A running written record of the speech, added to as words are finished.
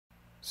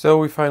So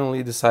we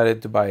finally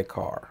decided to buy a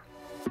car.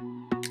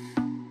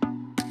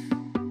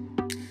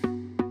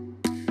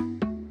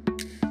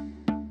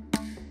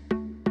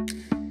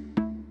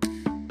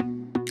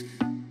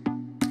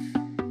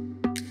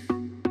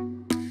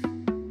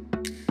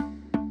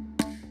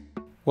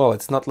 Well,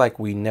 it's not like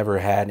we never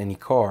had any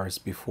cars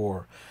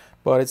before,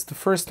 but it's the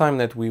first time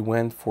that we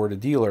went for the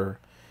dealer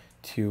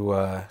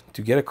to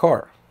get a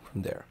car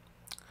from there.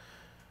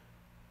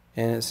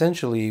 And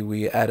essentially,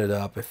 we added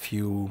up a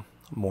few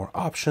more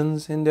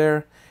options in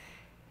there,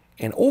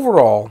 and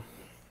overall,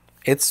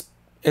 it's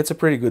a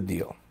pretty good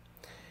deal.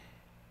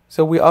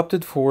 So we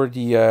opted for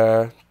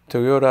the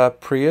Toyota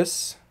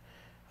Prius,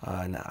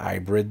 an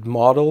hybrid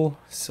model,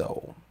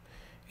 so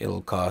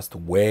it'll cost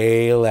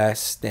way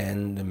less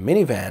than the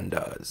minivan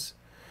does.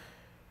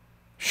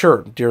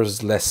 Sure,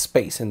 there's less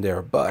space in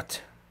there,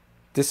 but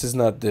this is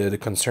not the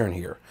concern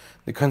here.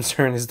 The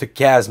concern is the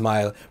gas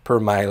mile per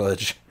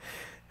mileage.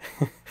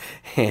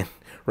 And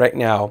right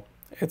now,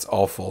 it's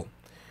awful.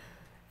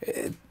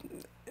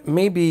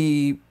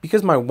 Maybe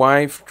because my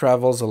wife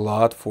travels a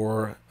lot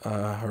for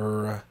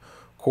her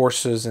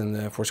courses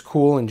and for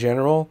school in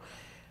general,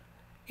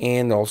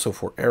 and also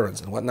for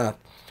errands and whatnot.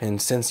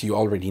 And since you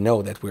already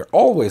know that we're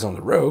always on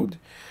the road,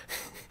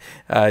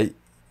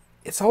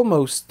 it's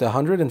almost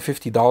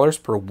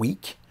 $150 per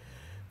week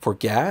for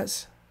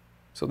gas.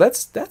 So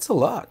that's a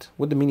lot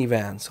with the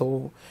minivan.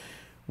 So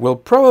we'll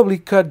probably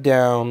cut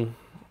down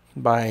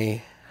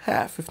by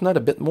half, if not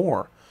a bit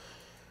more.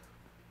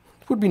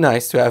 It would be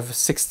nice to have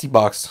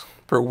 $60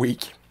 per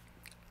week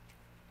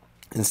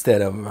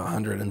instead of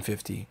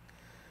 150.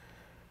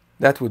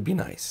 That would be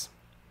nice.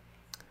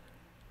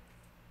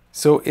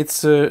 So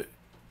it's a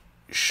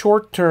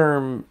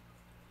short-term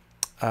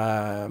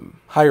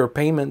higher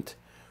payment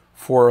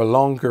for a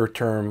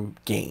longer-term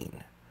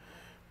gain,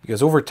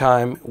 because over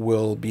time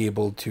we'll be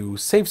able to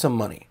save some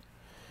money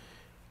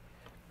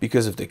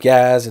because of the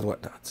gas and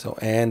whatnot. So,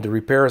 and the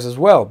repairs as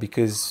well,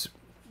 because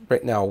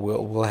right now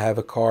we'll have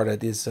a car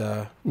that is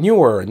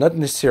newer, not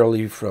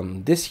necessarily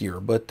from this year,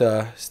 but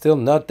still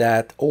not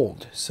that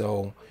old.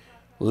 So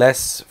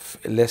less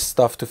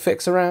stuff to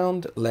fix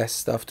around, less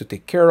stuff to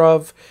take care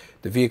of.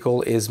 The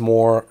vehicle is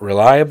more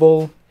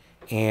reliable,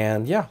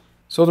 and yeah.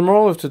 So the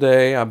moral of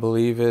today, I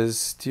believe,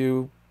 is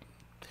to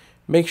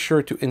make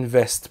sure to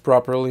invest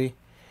properly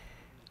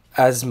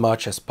as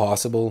much as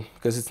possible,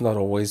 because it's not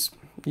always,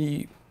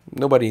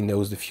 nobody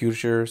knows the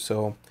future.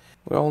 So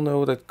we all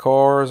know that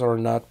cars are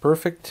not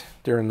perfect,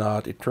 they're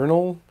not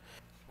eternal,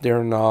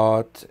 they're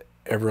not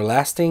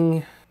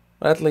everlasting.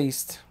 But at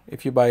least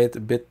if you buy it a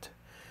bit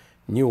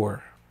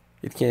newer,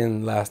 it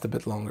can last a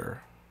bit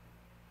longer.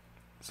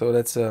 So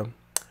that's a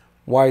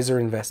wiser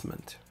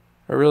investment.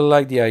 I really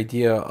like the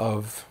idea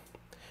of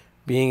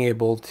being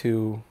able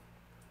to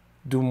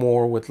do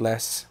more with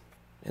less.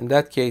 In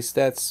that case,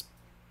 that's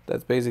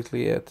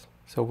basically it.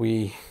 So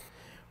we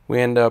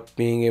end up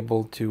being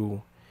able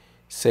to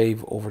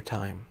save over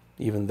time,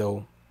 even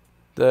though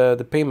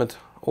the payment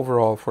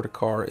overall for the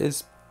car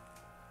is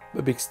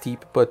a bit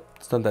steep, but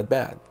it's not that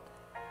bad.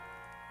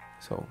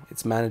 So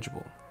it's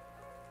manageable.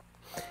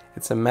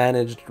 It's a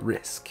managed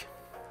risk,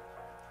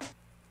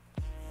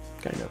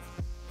 kind of.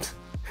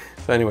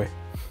 So anyway,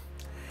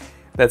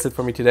 that's it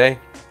for me today.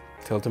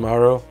 Till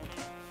tomorrow,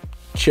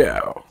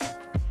 ciao.